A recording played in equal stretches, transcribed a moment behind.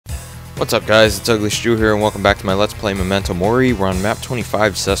What's up guys, it's Ugly Stew here and welcome back to my Let's Play Memento Mori. We're on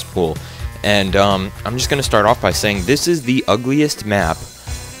MAP25 Cesspool. And I'm just going to start off by saying this is the ugliest map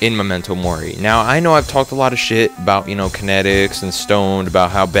in Memento Mori. Now I know I've talked a lot of shit about, you know, kinetics and stoned, about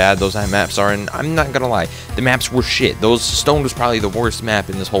how bad those maps are, and I'm not going to lie, the maps were shit. Those stoned was probably the worst map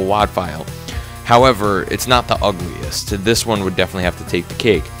in this whole WOD file. However, it's not the ugliest. This one would definitely have to take the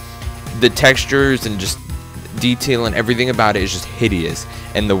cake. The textures and just detail and everything about it is just hideous,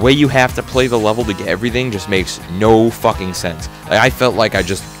 and the way you have to play the level to get everything just makes no fucking sense. Like, I felt like I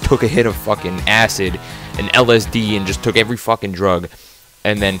just took a hit of fucking acid and LSD and just took every fucking drug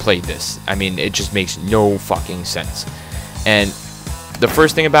and then played this. I mean, it just makes no fucking sense. And the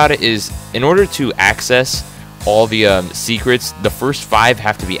first thing about it is, in order to access all the secrets, the first 5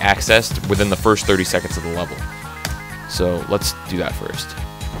 have to be accessed within the first 30 seconds of the level. So let's do that first.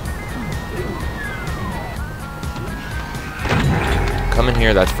 Come in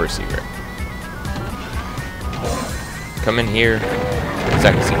here, that's first secret. Come in here,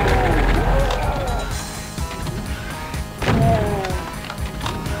 second secret.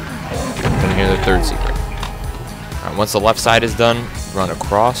 Come in here, the third secret. Alright, once the left side is done, run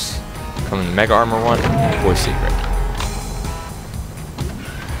across. Come in the Mega Armor one, fourth secret.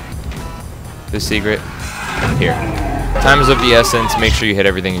 This secret, here. Time is of the essence, make sure you hit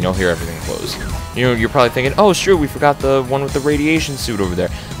everything and you'll hear everything close. You know, you're probably thinking, oh, sure, we forgot the one with the radiation suit over there.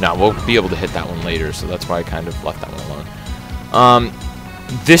 No, we'll be able to hit that one later, so that's why I kind of left that one alone.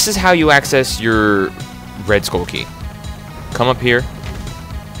 This is how you access your red skull key. Come up here.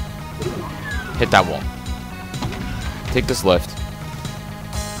 Hit that wall. Take this lift.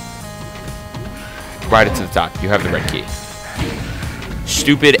 Ride it to the top. You have the red key.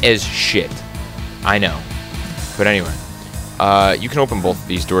 Stupid as shit. I know. But anyway. You can open both of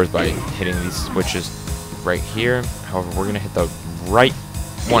these doors by hitting these switches right here. However, we're going to hit the right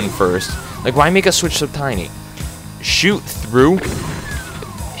one first. Like, why make a switch so tiny? Shoot through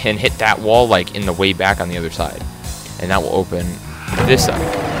and hit that wall, like, in the way back on the other side. And that will open this up.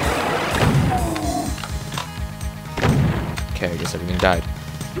 Okay, I guess everything died.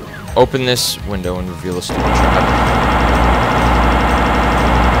 Open this window and reveal a stupid trap.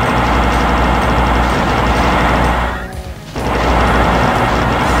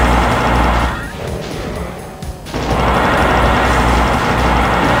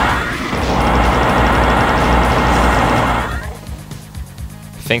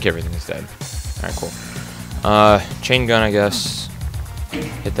 I think everything is dead. Alright, cool. Chain gun, I guess.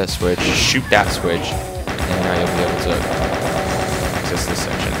 Hit that switch. Shoot that switch. And now you'll be able to access this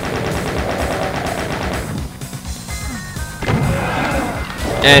section.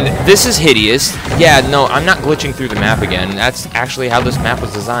 And this is hideous. Yeah, no, I'm not glitching through the map again. That's actually how this map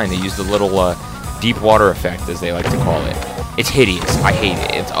was designed. They used the little deep water effect, as they like to call it. It's hideous. I hate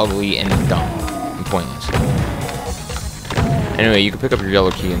it. It's ugly and dumb and pointless. Anyway, you can pick up your yellow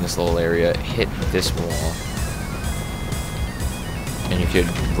key in this little area, hit this wall, and you could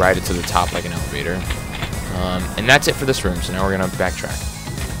ride it to the top like an elevator. And that's it for this room, so now we're going to backtrack.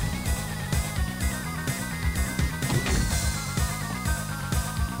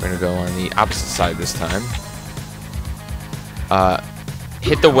 We're going to go on the opposite side this time.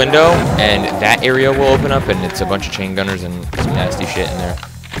 Hit the window, and that area will open up, and it's a bunch of chain gunners and some nasty shit in there.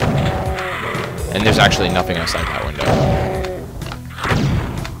 And there's actually nothing outside that window,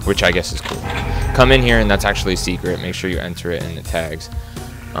 which I guess is cool. Come in here, and that's actually a secret. Make sure you enter it in the tags.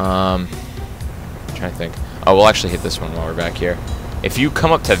 I'm trying to think. Oh, we'll actually hit this one while we're back here. If you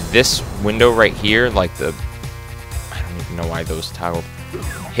come up to this window right here, like the... I don't even know why those toggled.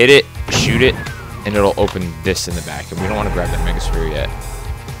 Hit it, shoot it, and it'll open this in the back. And we don't want to grab that Mega Sphere yet,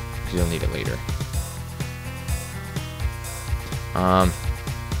 because you'll need it later.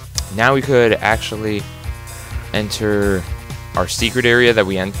 Now we could actually enter our secret area that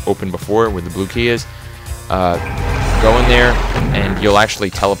we opened before, where the blue key is. Go in there, and you'll actually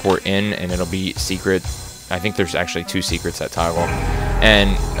teleport in, and it'll be secret. I think there's actually 2 secrets that toggle,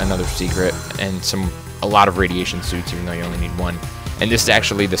 and another secret, and a lot of radiation suits, even though you only need 1. And this is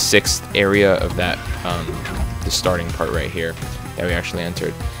actually the 6th area of that, the starting part right here that we actually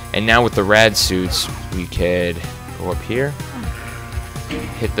entered. And now with the rad suits, we could go up here,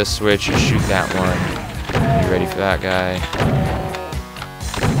 hit the switch, shoot that one. Be ready for that guy.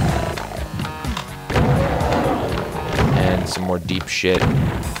 And some more deep shit.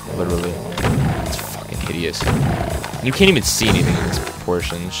 Literally. It's fucking hideous. And you can't even see anything in this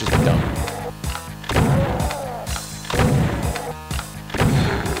portion. It's just dumb.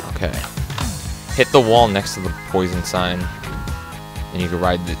 Okay. Hit the wall next to the poison sign. And you can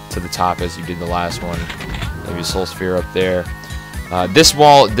ride to the top as you did the last one. Maybe a soul sphere up there. This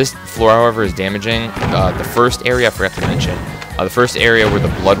floor, however, is damaging. The first area, I forgot to mention, the first area where the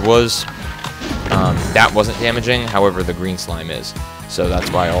blood was, that wasn't damaging. However, the green slime is. So that's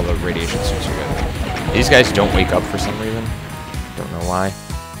why all the radiation suits are good. These guys don't wake up for some reason. Don't know why.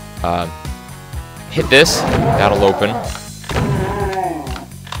 Hit this. That'll open.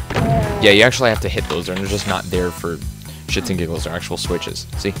 Yeah, you actually have to hit those. They're just not there for shits and giggles. They're actual switches.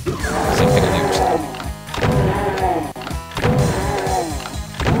 See? Same thing on the other side.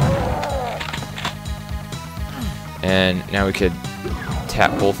 And now we could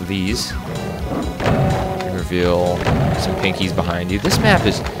tap both of these. Reveal some pinkies behind you. This map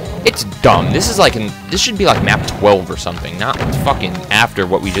is... It's dumb. This is like this should be like map 12 or something, not fucking after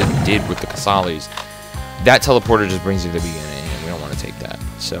what we just did with the Kasalis. That teleporter just brings you to the beginning, and we don't want to take that.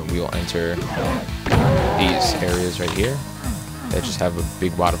 So we will enter these areas right here. They just have a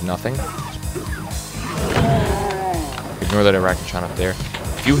big wad of nothing. Ignore that Iraqichan up there.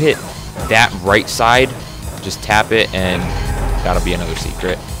 If you hit that right side, just tap it, and that'll be another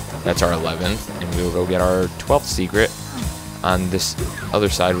secret. That's our 11th, and we will go get our 12th secret on this other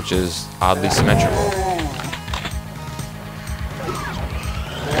side, which is oddly symmetrical.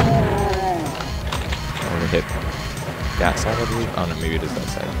 I'm gonna hit that side, I believe. Oh no, maybe it is that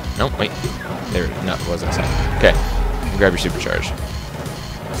side. Nope, wait. There, no, it was that side. Okay, grab your supercharge.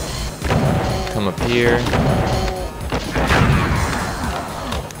 Come up here.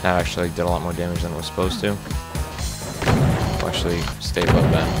 That actually did a lot more damage than it was supposed to. I'll actually stay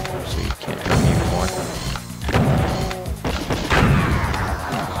above that, so you can't hurt me anymore.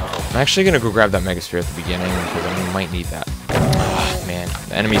 I'm actually gonna go grab that Megasphere at the beginning because I might need that. Oh, man,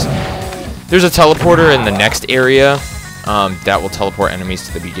 the enemies. There's a teleporter in the next area that will teleport enemies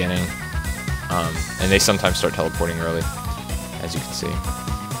to the beginning, and they sometimes start teleporting early, as you can see.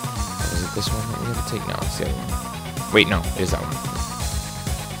 Is it this one that we have to take? No, it's the other one. Wait, no, it is that one.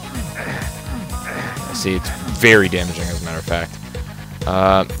 See, it's very damaging, as a matter of fact.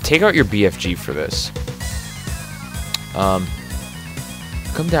 Take out your BFG for this.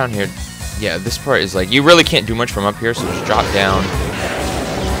 Come down here. Yeah, this part is like, you really can't do much from up here, so just drop down.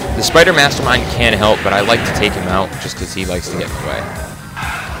 The Spider Mastermind can help, but I like to take him out just because he likes to get in the way.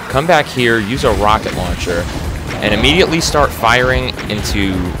 Come back here, use a rocket launcher, and immediately start firing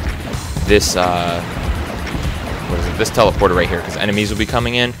into this, what is it? This teleporter right here, because enemies will be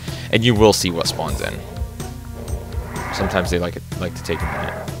coming in, and you will see what spawns in. Sometimes they like to take a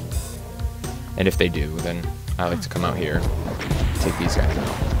minute. And if they do, then I like to come out here, take these guys out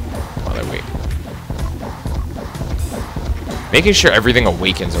while they wait. Making sure everything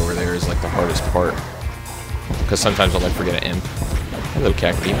awakens over there is like the hardest part, because sometimes I'll like forget an imp. Hello,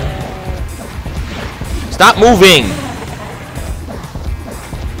 Cacti. Stop moving!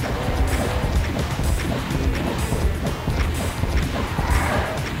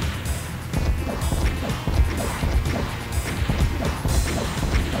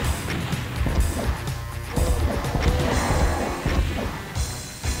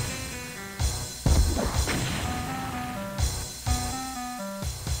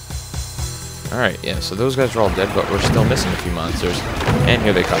 Alright, yeah, so those guys are all dead, but we're still missing a few monsters. And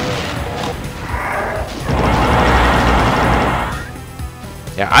here they come.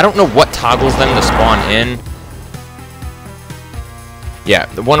 Yeah, I don't know what toggles them to spawn in. Yeah,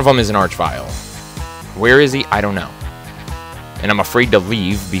 one of them is an Archvile. Where is he? I don't know. And I'm afraid to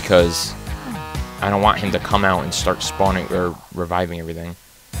leave because I don't want him to come out and start spawning or reviving everything.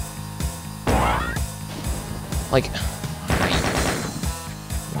 Like...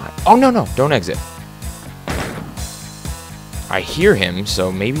 Oh, no, no, don't exit. I hear him,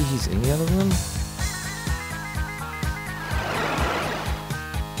 so maybe he's in the other room?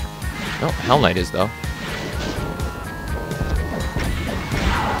 No, Hell Knight is, though.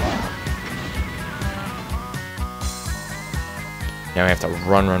 Now we have to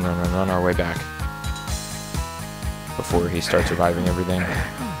run our way back before he starts reviving everything.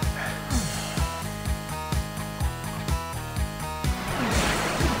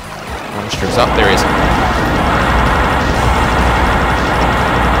 Monsters up, there is.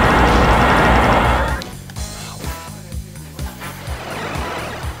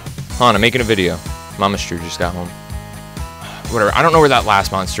 Hold on, I'm making a video. Mama Stru just got home. Whatever, I don't know where that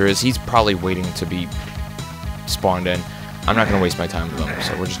last monster is. He's probably waiting to be spawned in. I'm not going to waste my time with him,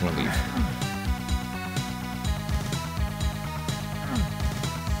 so we're just going to leave.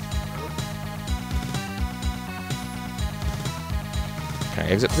 Can I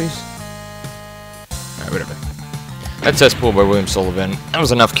exit, please? Alright, whatever. That's Cesspool by William Sullivan. That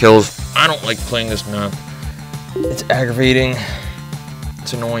was enough kills. I don't like playing this map. It's aggravating.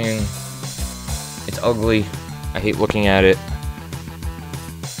 It's annoying. It's ugly. I hate looking at it.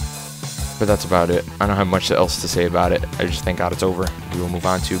 But that's about it. I don't have much else to say about it. I just thank God it's over. We will move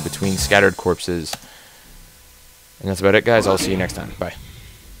on to Between Scattered Corpses. And that's about it, guys. I'll see you next time. Bye.